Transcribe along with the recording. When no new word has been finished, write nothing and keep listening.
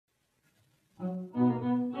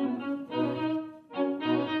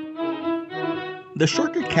The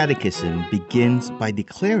Shorter Catechism begins by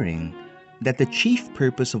declaring that the chief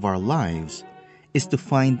purpose of our lives is to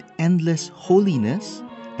find endless holiness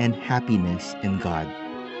and happiness in God.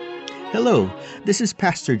 Hello, this is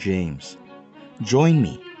Pastor James. Join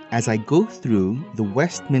me as I go through the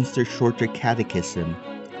Westminster Shorter Catechism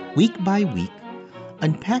week by week,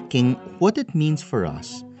 unpacking what it means for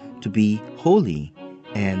us to be holy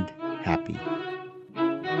and happy.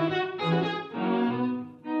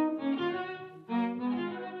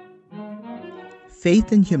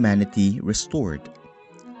 Faith in humanity restored.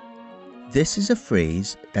 This is a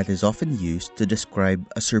phrase that is often used to describe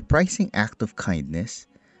a surprising act of kindness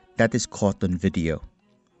that is caught on video.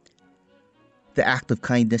 The act of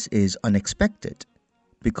kindness is unexpected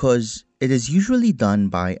because it is usually done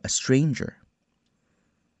by a stranger.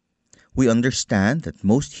 We understand that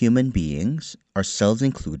most human beings, ourselves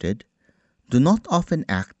included, do not often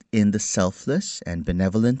act in the selfless and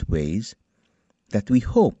benevolent ways that we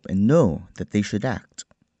hope and know that they should act.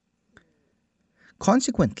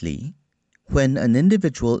 Consequently, when an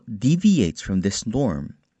individual deviates from this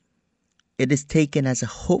norm, it is taken as a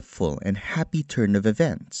hopeful and happy turn of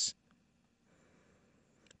events.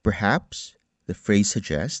 Perhaps the phrase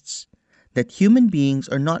suggests that human beings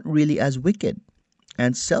are not really as wicked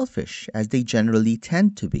and selfish as they generally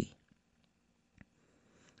tend to be.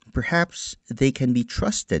 Perhaps they can be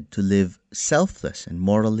trusted to live selfless and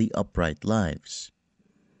morally upright lives.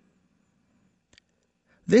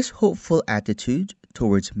 This hopeful attitude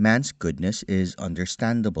towards man's goodness is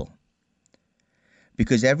understandable.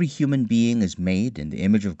 Because every human being is made in the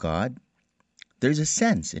image of God, there is a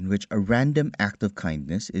sense in which a random act of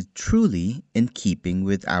kindness is truly in keeping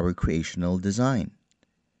with our creational design.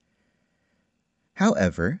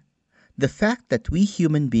 However, the fact that we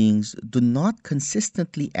human beings do not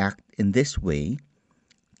consistently act in this way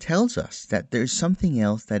tells us that there is something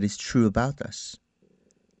else that is true about us.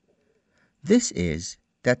 This is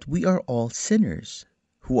that we are all sinners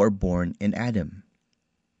who are born in Adam.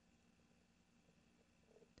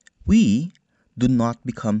 We do not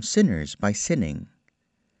become sinners by sinning.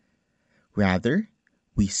 Rather,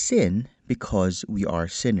 we sin because we are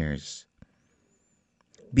sinners.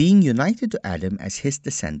 Being united to Adam as his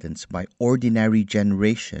descendants by ordinary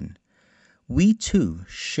generation, we too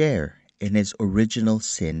share in his original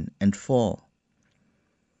sin and fall.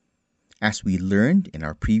 As we learned in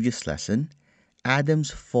our previous lesson, Adam's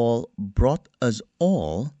fall brought us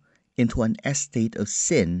all into an estate of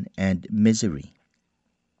sin and misery.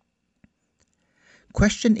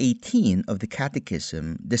 Question 18 of the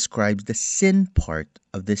Catechism describes the sin part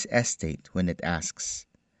of this estate when it asks,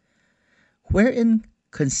 "Wherein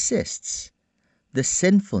consists the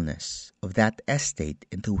sinfulness of that estate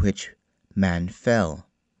into which man fell?"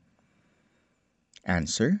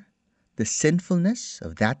 Answer: the sinfulness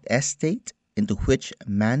of that estate into which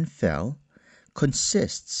man fell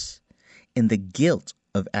consists in the guilt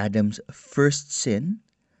of Adam's first sin,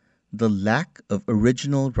 the lack of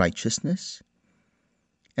original righteousness,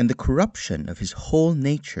 and the corruption of his whole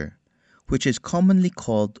nature, which is commonly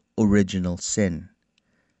called original sin,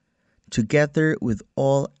 together with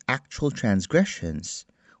all actual transgressions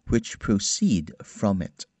which proceed from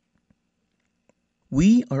it.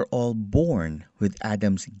 We are all born with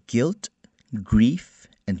Adam's guilt, grief,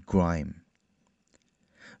 and grime.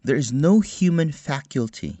 There is no human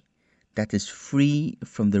faculty that is free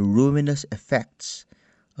from the ruinous effects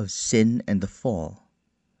of sin and the fall.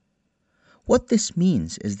 What this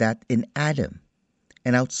means is that in Adam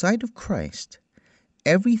and outside of Christ,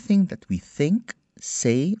 everything that we think,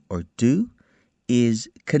 say, or do is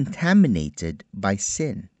contaminated by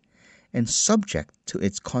sin and subject to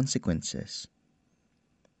its consequences.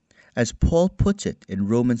 As Paul puts it in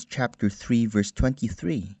Romans chapter 3, verse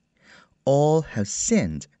 23, all have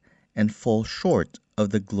sinned and fall short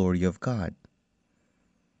of the glory of God.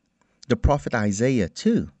 The prophet Isaiah,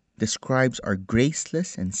 too, describes our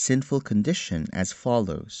graceless and sinful condition as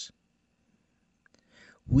follows: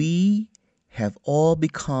 "We have all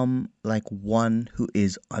become like one who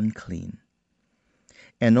is unclean,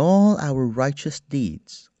 and all our righteous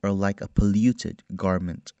deeds are like a polluted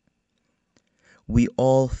garment. We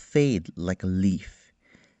all fade like a leaf,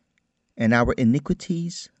 and our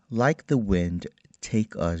iniquities, like the wind,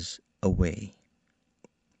 take us away."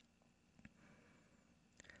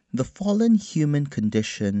 The fallen human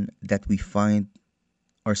condition that we find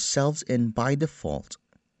ourselves in by default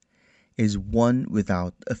is one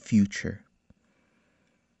without a future.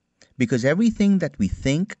 Because everything that we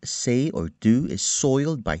think, say, or do is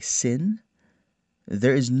soiled by sin,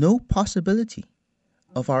 there is no possibility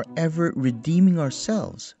of our ever redeeming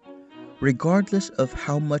ourselves regardless of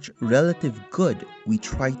how much relative good we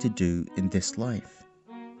try to do in this life.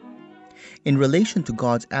 In relation to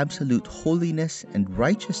God's absolute holiness and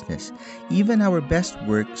righteousness, even our best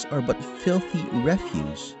works are but filthy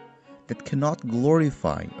refuse that cannot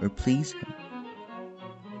glorify or please Him.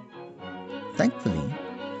 Thankfully,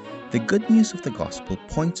 the good news of the gospel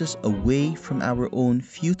points us away from our own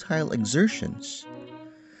futile exertions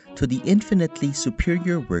to the infinitely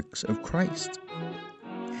superior works of Christ.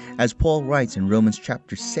 As Paul writes in Romans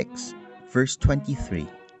chapter 6, verse 23,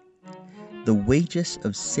 "The wages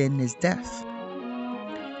of sin is death,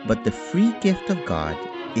 but the free gift of God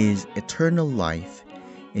is eternal life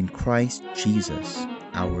in Christ Jesus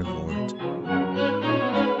our Lord."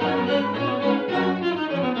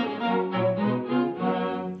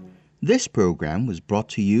 This program was brought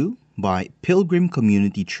to you by Pilgrim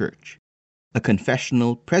Community Church, a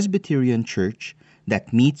confessional Presbyterian church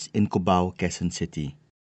that meets in Cubao, Quezon City.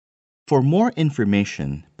 For more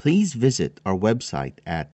information, please visit our website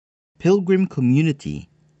at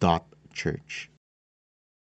pilgrimcommunity.church.